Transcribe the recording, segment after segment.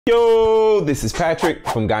Yo, this is Patrick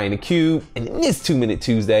from Guy in the Cube, and in this 2-Minute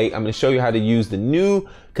Tuesday, I'm going to show you how to use the new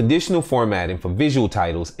conditional formatting for visual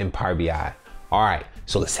titles in Power BI. All right,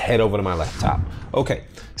 so let's head over to my laptop. Okay,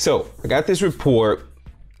 so I got this report,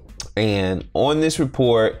 and on this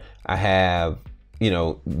report, I have,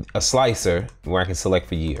 a slicer where I can select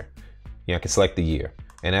for year. I can select the year.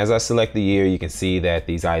 And as I select the year, you can see that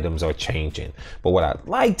these items are changing. But what I'd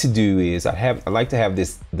like to do is I'd like to have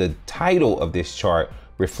the title of this chart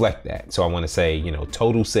reflect that. So I want to say,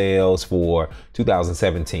 total sales for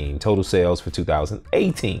 2017, total sales for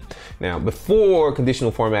 2018. Now, before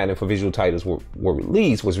conditional formatting for visual titles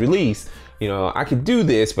was released, I could do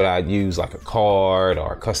this, but I'd use like a card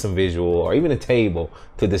or a custom visual or even a table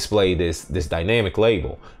to display this dynamic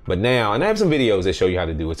label. But now, and I have some videos that show you how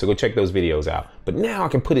to do it, so go check those videos out. But now I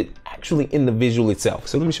can put it actually in the visual itself.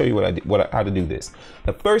 So let me show you how to do this.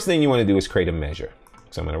 The first thing you want to do is create a measure.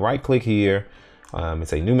 So I'm going to right click here.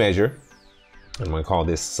 It's a new measure. I'm going to call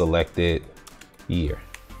this selected year,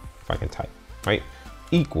 if I can type, right?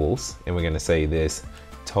 Equals, and we're going to say this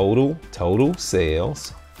total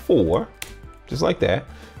sales for, just like that,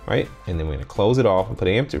 right? And then we're going to close it off and put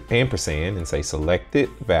an ampersand and say selected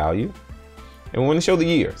value. And we want to show the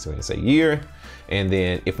year. So we're going to say year. And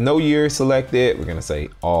then if no year is selected, we're going to say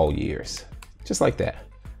all years, just like that,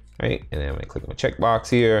 right? And then I'm going to click on the checkbox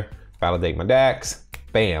here, validate my DAX.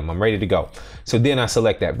 Bam, I'm ready to go. So then I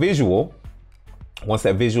select that visual. Once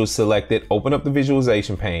that visual is selected, open up the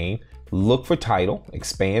visualization pane, look for title,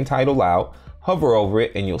 expand title out, hover over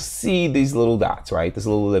it, and you'll see these little dots, right? This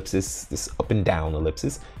little ellipsis, this up and down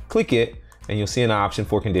ellipsis. Click it, and you'll see an option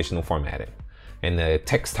for conditional formatting. And the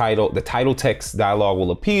title text dialog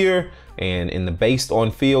will appear, and in the based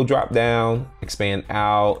on field drop down, expand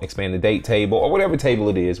out, expand the date table, or whatever table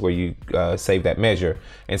it is where you save that measure,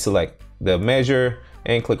 and select the measure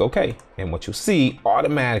and click OK. And what you'll see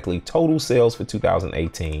automatically, total sales for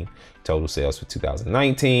 2018, total sales for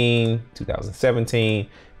 2019, 2017.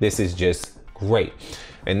 This is just great.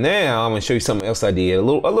 And now I'm gonna show you something else I did, a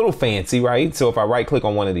little fancy, right? So if I right click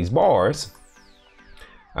on one of these bars,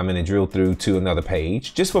 I'm gonna drill through to another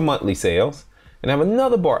page just for monthly sales. And I have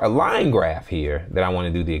another bar, a line graph here that I want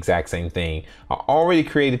to do the exact same thing. I already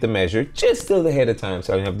created the measure just ahead of time,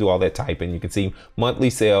 so I didn't have to do all that typing. You can see monthly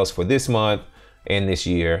sales for this month and this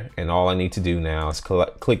year. And all I need to do now is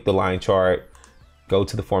click the line chart, go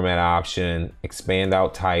to the format option, expand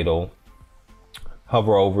out title,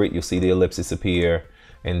 hover over it. You'll see the ellipsis appear,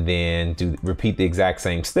 and then repeat the exact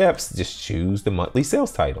same steps. Just choose the monthly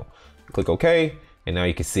sales title. Click OK. And now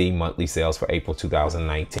you can see monthly sales for April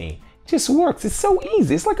 2019. Just works. It's so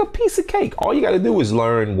easy. It's like a piece of cake. All you got to do is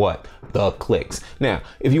learn what? The clicks. Now,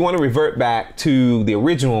 if you want to revert back to the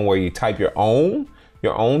original one where you type your own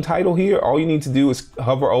title here, all you need to do is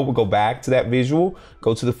hover over, go back to that visual,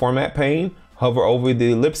 go to the format pane, hover over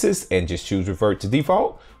the ellipsis, and just choose revert to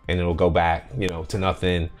default, and it'll go back, to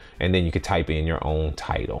nothing, and then you could type in your own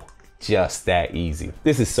title. Just that easy.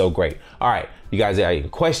 This is so great. All right, you guys have any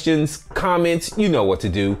questions, comments, you know what to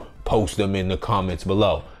do. Post them in the comments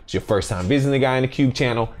below. It's your first time visiting the Guy in the Cube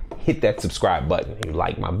channel, hit that subscribe button. If you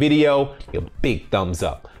like my video, give a big thumbs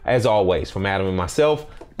up. As always, from Adam and myself,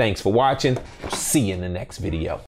 thanks for watching. See you in the next video.